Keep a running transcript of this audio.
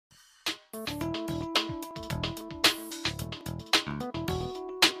I'm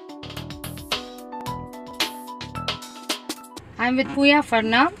with Pooyan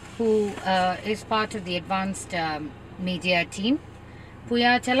Farnam, who is part of the advanced media team.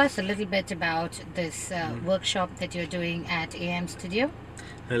 Pooya, tell us a little bit about this workshop that you're doing at AM Studio.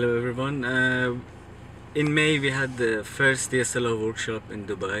 Hello everyone. In May we had the first DSLR workshop in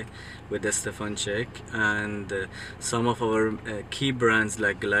Dubai with Stefan Check, and some of our key brands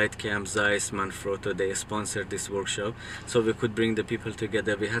like Glidecam, Zeiss, Manfrotto, they sponsored this workshop so we could bring the people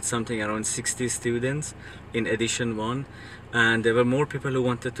together. We had something around 60 students in edition 1, and there were more people who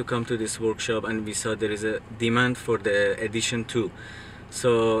wanted to come to this workshop, and we saw there is a demand for the edition 2.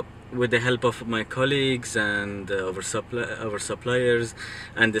 So with the help of my colleagues and our suppliers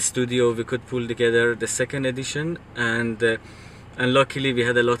and the studio, we could pull together the second edition, and luckily we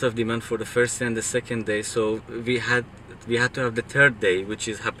had a lot of demand for the first and the second day, so we had to have the third day, which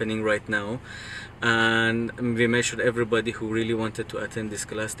is happening right now, and we made sure everybody who really wanted to attend this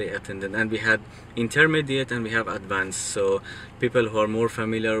class, they attended. And we had intermediate and we have advanced, so people who are more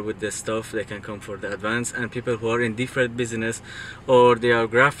familiar with the stuff, they can come for the advanced, and people who are in different business, or they are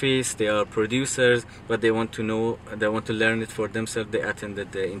graphics, they are producers, but they want to know, they want to learn it for themselves, they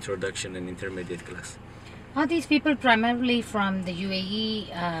attended the introduction and intermediate class. Are these people primarily from the UAE?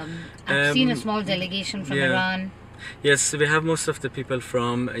 I've seen a small delegation from Iran. Yes, we have most of the people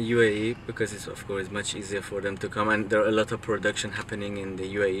from UAE because it's of course much easier for them to come, and there are a lot of production happening in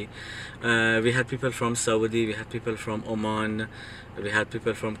the UAE. We had people from Saudi, we had people from Oman, we had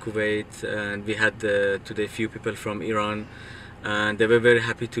people from Kuwait, and we had today few people from Iran, and they were very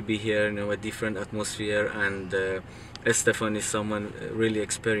happy to be here. You know, a different atmosphere, and Stefan is someone really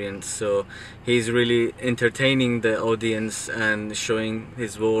experienced, so he's really entertaining the audience and showing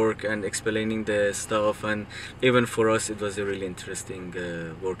his work and explaining the stuff, and even for us it was a really interesting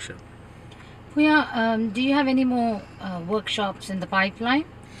workshop. Pooya, do you have any more workshops in the pipeline?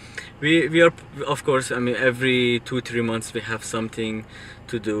 We are, of course, I mean, every 2-3 months we have something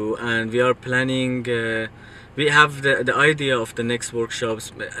to do, and we are planning. We have the idea of the next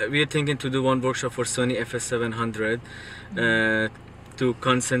workshops. We are thinking to do one workshop for Sony FS700 to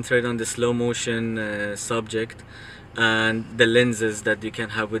concentrate on the slow motion subject and the lenses that you can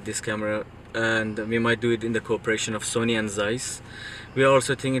have with this camera, and we might do it in the cooperation of Sony and Zeiss. We are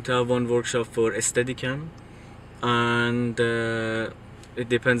also thinking to have one workshop for Steadicam, and it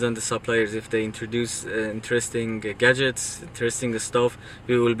depends on the suppliers. If they introduce interesting gadgets, interesting stuff,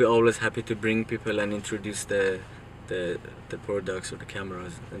 we will be always happy to bring people and introduce the products or the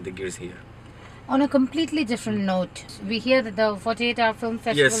cameras and the gears here. On a completely different note, we hear that the 48-hour film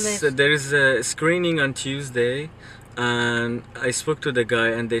festival is... there is a screening on Tuesday, and I spoke to the guy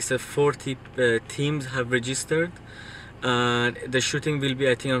and they said 40 teams have registered, and the shooting will be,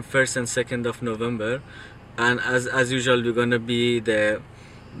 I think, on 1st and 2nd of November. And as usual, we're gonna be the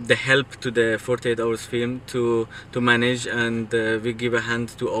help to the 48 hours film to manage, and we give a hand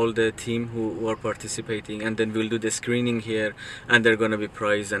to all the team who are participating, and then we'll do the screening here, and there are gonna be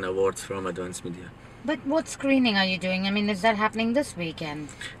prize and awards from Advanced Media. But what screening are you doing? I mean, is that happening this weekend?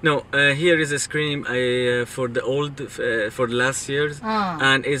 No, here is a screening for the last year's,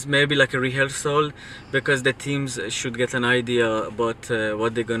 and it's maybe like a rehearsal, because the teams should get an idea about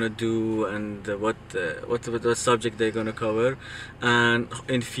what they're gonna do and what subject they're gonna cover. And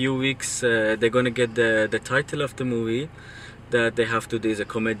in few weeks, they're gonna get the title of the movie that they have to do. Is a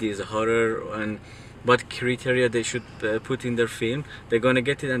comedy, is a horror, and what criteria they should put in their film. They're gonna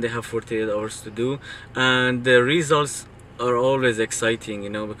get it, and they have 48 hours to do, and the results are always exciting, you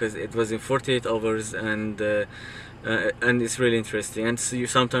know, because it was in 48 hours, and it's really interesting, and so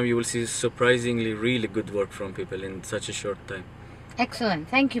sometimes you will see surprisingly really good work from people in such a short time. Excellent.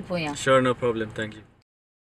 Thank you, Pooya. Sure, no problem. Thank you.